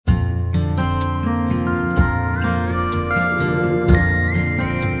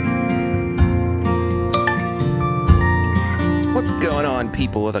going on,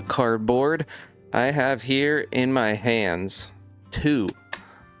 people with a cardboard? I have here in my hands 2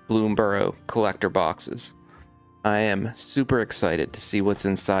 Bloomburrow collector boxes. I am super excited to see what's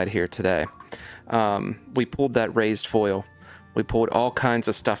inside here today. We pulled that raised foil. We pulled all kinds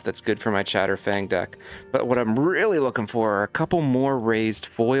of stuff that's good for my Chatterfang deck. But what I'm really looking for are a couple more raised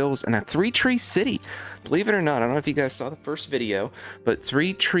foils and a 3-tree city. Believe it or not, I don't know if you guys saw the first video, but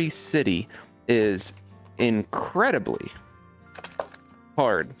 3-tree city is incredibly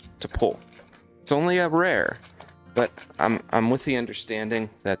hard to pull. It's only a rare, but I'm with the understanding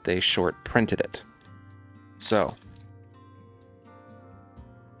that they short printed it. So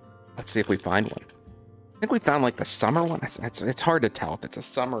let's see if we find one. I think we found like the summer one. It's hard to tell if it's a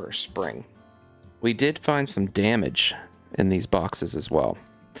summer or spring. We did find some damage in these boxes as well.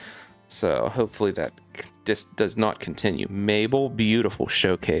 So hopefully that just does not continue. Mabel, beautiful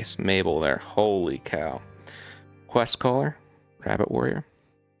showcase. Mabel there, holy cow. Quest Caller, Rabbit Warrior.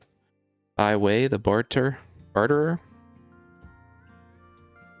 Byway, the Barterer.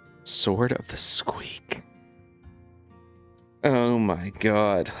 Sword of the Squeak. Oh my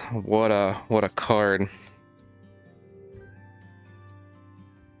god, what a card.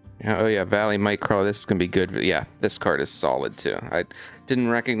 Oh yeah, Valley Micro, this is gonna be good. Yeah, this card is solid too. I didn't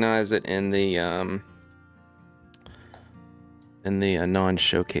recognize it in the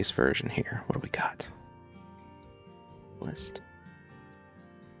non-showcase version here. What do we got? List.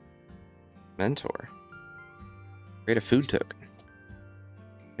 Mentor. Create a food token.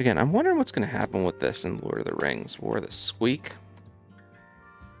 Again, I'm wondering what's going to happen with this in Lord of the Rings. War of the Squeak.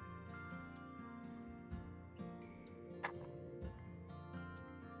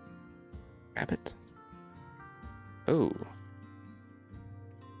 Rabbit. Oh.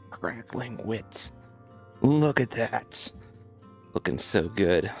 Crackling Wit. Look at that. Looking so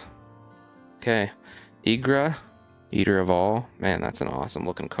good. Okay. Igra. Eater of All. Man, that's an awesome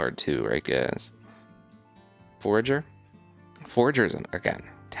looking card too, right guys? Forager. Forager's, again,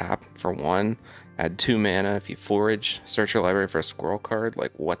 tap for 1. Add 2 mana if you forage. Search your library for a squirrel card.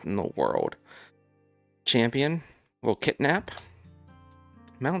 Like, what in the world? Champion. Little Kidnap.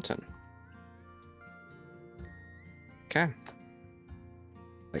 Mountain. Okay.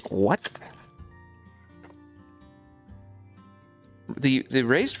 Like, what? The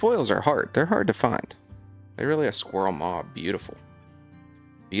raised foils are hard. They're hard to find. They're really a squirrel mob. Beautiful.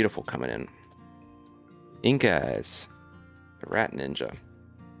 Beautiful coming in. Ink Eyes. The Rat Ninja.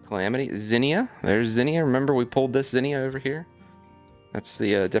 Calamity. Zinnia. There's Zinnia. Remember we pulled this Zinnia over here? That's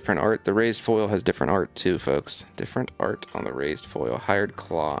the different art. The raised foil has different art too, folks. Different art on the raised foil. Hired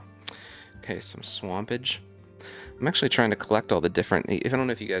Claw. Okay, some Swampage. I'm actually trying to collect all the different... I don't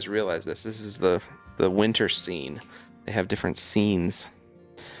know if you guys realize this. This is the winter scene. They have different scenes.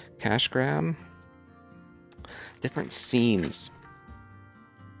 Cash Grab. Different scenes.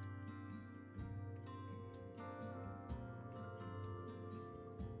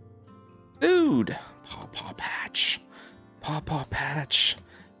 Food. Paw Patch. Paw Patch.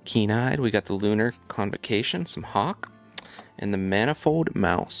 Keen-Eyed. We got the Lunar Convocation. Some Hawk. And the Manifold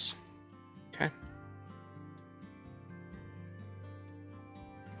Mouse. Okay.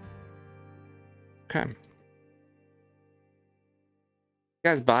 Okay. You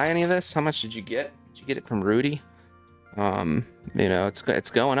guys buy any of this? How much did you get? Did you get it from Rudy? You know,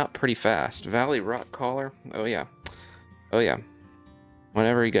 it's going up pretty fast. Valley Rock Caller. Oh yeah. Oh yeah.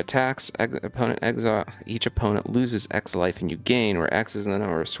 Whenever you get tax, opponent exile, each opponent loses X life and you gain, where X is the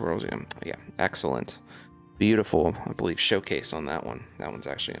number of swirls. Yeah, excellent. Beautiful, I believe, showcase on that one. That one's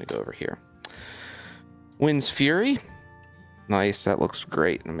actually going to go over here. Wind's Fury. Nice, that looks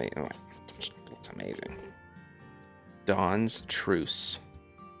great. Looks amazing. Dawn's Truce.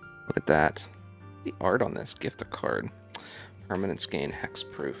 Look at that. The art on this. Gift a card. Permanence gain,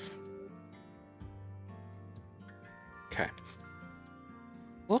 hexproof. Okay.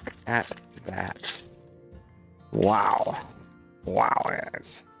 Look at that. Wow. Wow,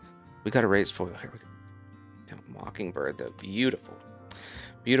 guys. We got a raised foil. Here we go. Mockingbird, though. Beautiful.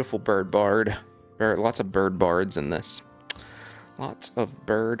 Beautiful bird bard. Lots of bird bards in this. Lots of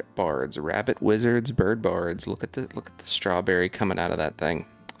bird bards. Rabbit wizards, bird bards. Look at the strawberry coming out of that thing.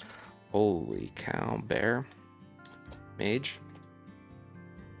 Holy cow. Bear. Mage.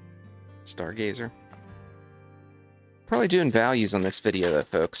 Stargazer. Probably doing values on this video though,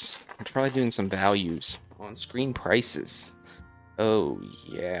 folks. I'm probably doing some values on screen prices. Oh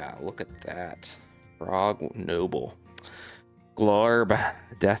yeah, look at that. Frog Noble. Glarb.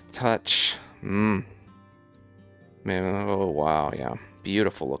 Death Touch. Man, oh wow, yeah.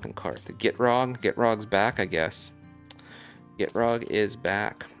 Beautiful looking card. The Gitrog. Back, I guess. Gitrog is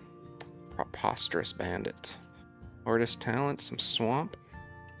back. Preposterous Bandit. Artist Talent, some Swamp.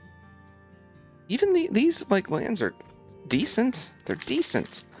 Even these like lands are decent. They're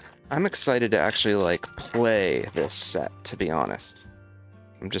decent. I'm excited to actually like play this set, to be honest.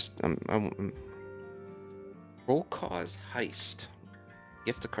 I'm Roll Cause Heist.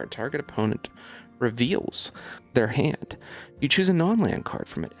 Gift a card. Target opponent reveals their hand. You choose a non-land card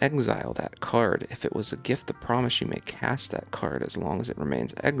from it. Exile that card. If it was a gift, the promise you may cast that card as long as it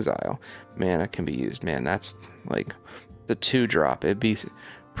remains exile. Mana can be used. Man, that's like the 2-drop. It'd be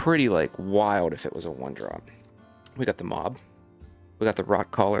pretty like wild if it was a 1-drop. We got the Mob. We got the Rot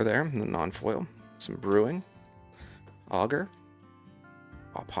Collar there, the non-foil. Some Brewing. Augur.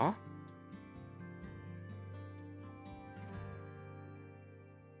 Pawpaw.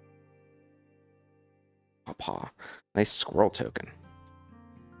 Pawpaw. Nice squirrel token.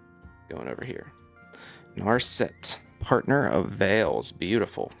 Going over here. Narset. Partner of Veils.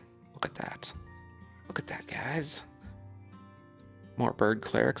 Beautiful. Look at that. Look at that, guys. More Bird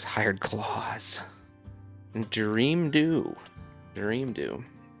Clerics. Hired Claws. And Dream Dew. Dream Dew.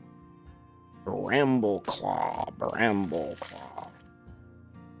 Bramble Claw. Bramble Claw.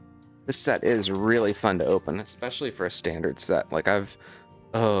 This set is really fun to open, especially for a standard set. Like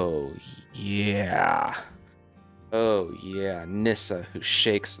oh yeah. Oh yeah, Nissa who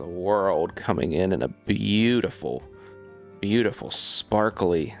shakes the world coming in a beautiful, beautiful,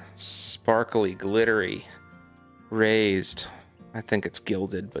 sparkly, glittery, raised. I think it's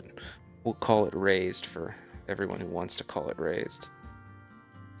gilded, but we'll call it raised for everyone who wants to call it raised.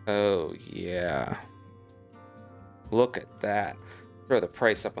 Oh yeah. Look at that. Throw the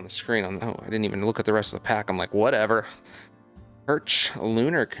price up on the screen. Oh, I didn't even look at the rest of the pack. I'm like, whatever. Perch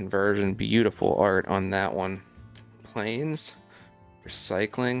Lunar Conversion. Beautiful art on that one. Planes.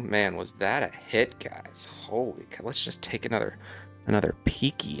 Recycling. Man, was that a hit, guys. Holy cow. Let's just take another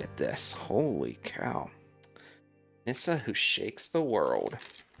peeky at this. Holy cow. Nissa who shakes the world.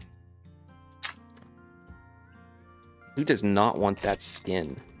 Who does not want that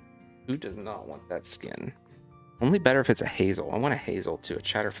skin? Who does not want that skin? Only better if it's a Hazel. I want a Hazel too. A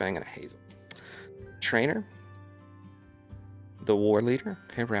Chatterfang and a Hazel. Trainer. The War Leader.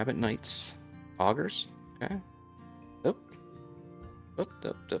 Okay, Rabbit Knights. Augurs. Okay. Up.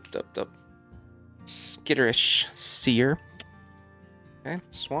 Skitterish Seer. Okay,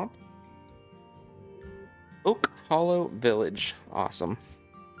 Swamp. Oak Hollow Village. Awesome.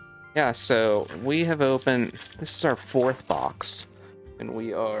 Yeah, so we have opened, this is our 4th box, and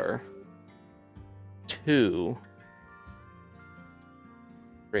we are 2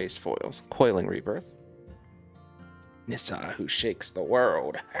 raised foils. Coiling Rebirth. Nissa who shakes the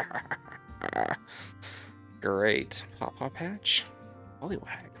world. Great. Pawpaw Patch.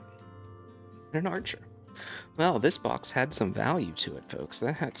 Poliwag. And an Archer. Well, this box had some value to it, folks.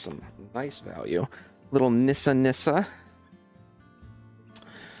 That had some nice value. Little Nissa.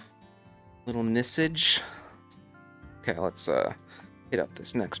 Little Nissage. Okay, let's hit up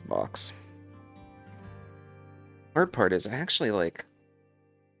this next box. Hard part is I actually like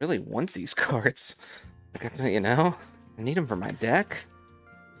really want these cards. Like I tell you now, I need them for my deck.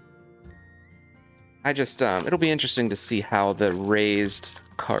 I just it'll be interesting to see how the raised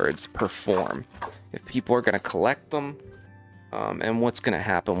cards perform. If people are going to collect them, and what's going to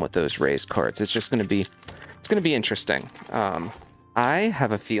happen with those raised cards. It's just going to be interesting. I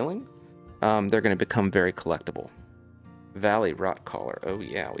have a feeling they're going to become very collectible. Valley Rot Collar. Oh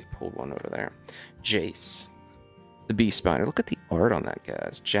yeah, we pulled one over there. Jace. The Bee Spider. Look at the art on that,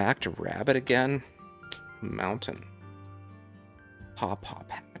 guys. Jacked Rabbit again. Mountain. Pawpaw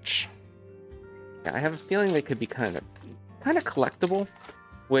Patch. Yeah, I have a feeling they could be kind of collectible,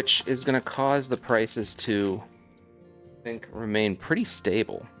 which is going to cause the prices to, I think, remain pretty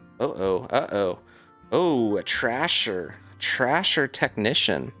stable. Uh-oh. Oh, a Trasher.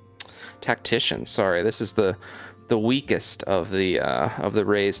 Tactician, sorry. This is the weakest of the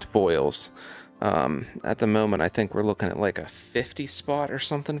raised foils. At the moment, I think we're looking at like a 50 spot or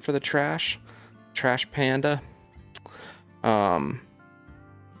something for the Trash Panda.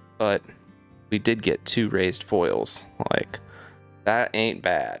 But we did get 2 raised foils. Like, that ain't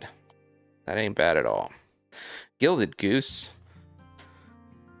bad. That ain't bad at all. Gilded Goose.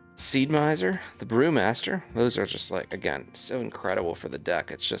 Seed Miser. The Brewmaster. Those are just like, again, so incredible for the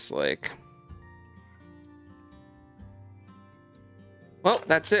deck. It's just like... Well,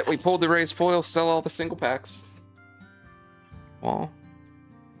 that's it. We pulled the raised foils, sell all the single packs. Wall.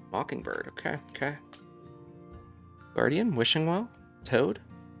 Mockingbird. Okay. Guardian. Wishing Well. Toad.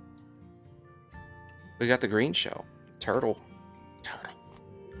 We got the green shell. Turtle.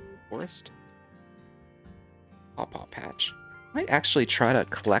 Forest. Pawpaw Patch. Might actually try to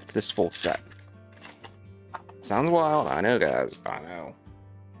collect this full set. Sounds wild. I know, guys. I know.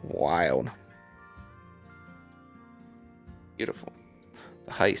 Wild. Beautiful.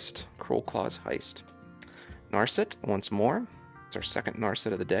 The Heist. Cruel Claws Heist. Narset once more. It's our second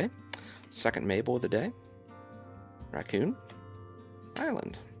Narset of the day. Second Mabel of the day. Raccoon.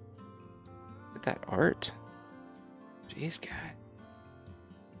 Island. Look at that art. Jeez, guys.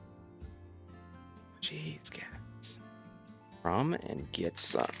 Jeez, guys. Come and get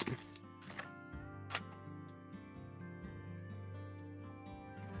some.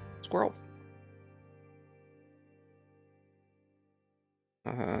 Squirrel.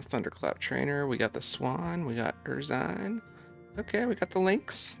 Thunderclap Trainer. We got the Swan. We got Urzine. Okay, we got the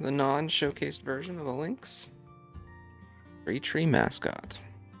Lynx. The non-showcased version of the Lynx. Tree Tree Mascot.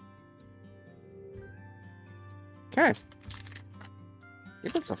 Okay.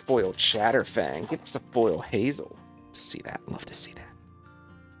 Give us a foil Chatterfang. Give us a foil Hazel. To see that. Love to see that.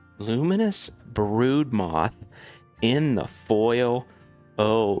 Luminous Broodmoth in the foil.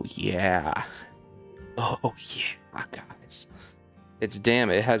 Oh, yeah. Oh, yeah, guys. It's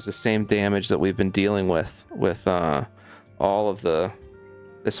damn. It has the same damage that we've been dealing with all of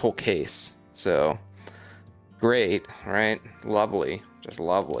this whole case. So, great, right? Lovely. Just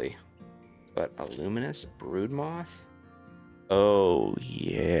lovely. But a Luminous Broodmoth? Oh,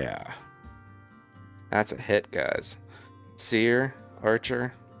 yeah. That's a hit, guys. Seer,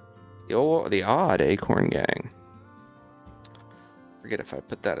 Archer, the odd Acorn Gang. Forget if I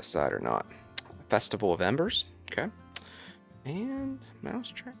put that aside or not. Festival of Embers. Okay. And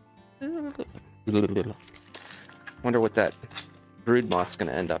Mousetrap. Wonder what that Broodmoth's going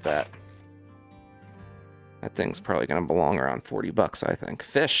to end up at. That thing's probably going to belong around 40 bucks, I think.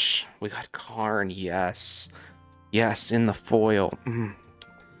 Fish. We got Karn. Yes. Yes, in the foil.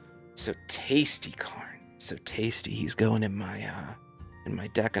 So tasty, Karn. So tasty. He's going in my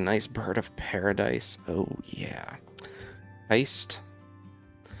deck. A nice Bird of Paradise. Oh, yeah. Heist.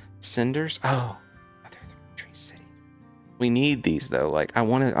 Cinders. Oh, another 3 Tree City. We need these though. Like I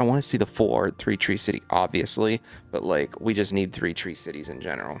want to see the full art 3 Tree City, obviously, but like we just need 3 Tree Cities in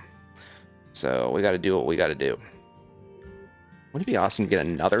general. So we got to do what we got to do. Wouldn't it be awesome to get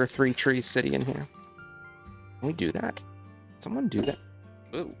another 3 Tree City in here? Can we do that? Someone do that?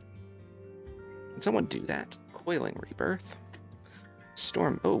 Ooh. Can someone do that? Coiling Rebirth.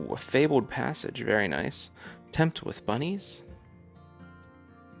 Storm. Oh, a Fabled Passage. Very nice. Tempt with Bunnies.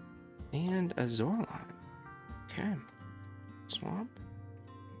 And a Zorlon. Okay. Swamp.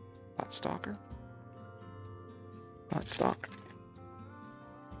 Potstalker. Potstalker.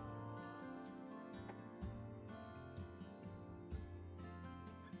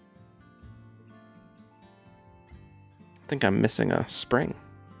 I think I'm missing a spring.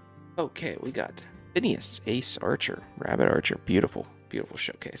 Okay, we got Phineas, Ace Archer, Rabbit Archer. Beautiful, beautiful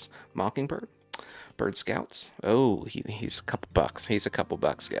showcase. Mockingbird. Bird Scouts. Oh, he's a couple bucks. He's a couple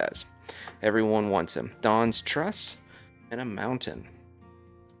bucks, guys. Everyone wants him. Dawn's Truss and a Mountain.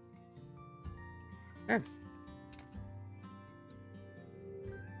 Okay.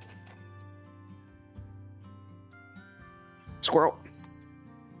 Squirrel.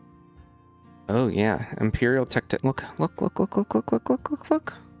 Oh yeah, Imperial Tech. Look.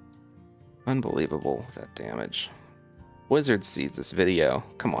 Unbelievable that damage. Wizard sees this video.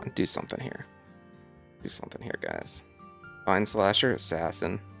 Come on, do something here. Do something here, guys. Vine Slasher,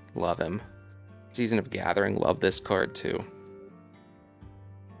 Assassin. Love him. Season of Gathering. Love this card, too.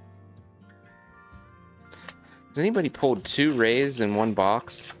 Has anybody pulled 2 Rays in 1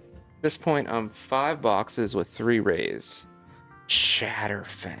 box? At this point, I'm 5 boxes with 3 Rays.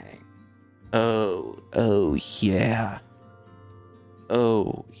 Chatterfang. Oh, yeah.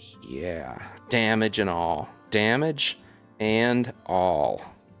 Oh, yeah. Damage and all. Damage and all.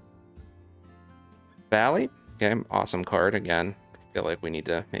 Valley, okay, awesome card again. Feel like we need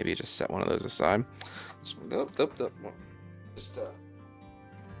to maybe just set one of those aside. Just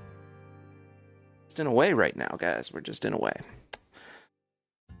in a way right now, guys. We're just in a way.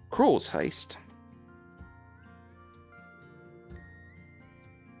 Cruel's Heist.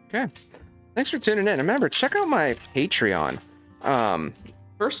 Okay, thanks for tuning in. Remember, check out my Patreon.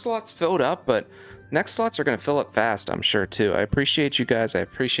 First slot's filled up, but next slots are going to fill up fast, I'm sure, too. I appreciate you guys. I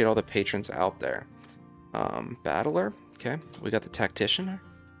appreciate all the patrons out there. Battler. Okay, we got the Tactician.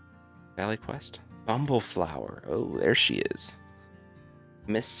 Valley Quest. Bumbleflower. Oh, there she is.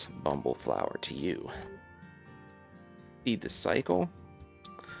 Miss Bumbleflower to you. Feed the Cycle.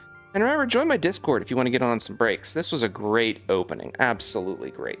 And remember, join my Discord if you want to get on some breaks. This was a great opening.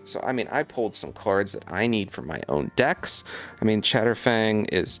 Absolutely great. So, I mean, I pulled some cards that I need for my own decks. I mean, Chatterfang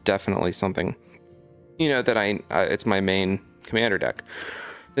is definitely something, you know, that it's my main commander deck.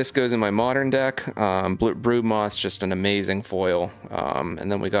 This goes in my modern deck. Broodmoth's just an amazing foil.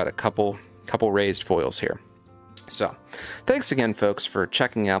 And then we got a couple raised foils here. So thanks again, folks, for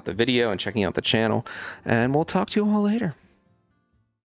checking out the video and checking out the channel. And we'll talk to you all later.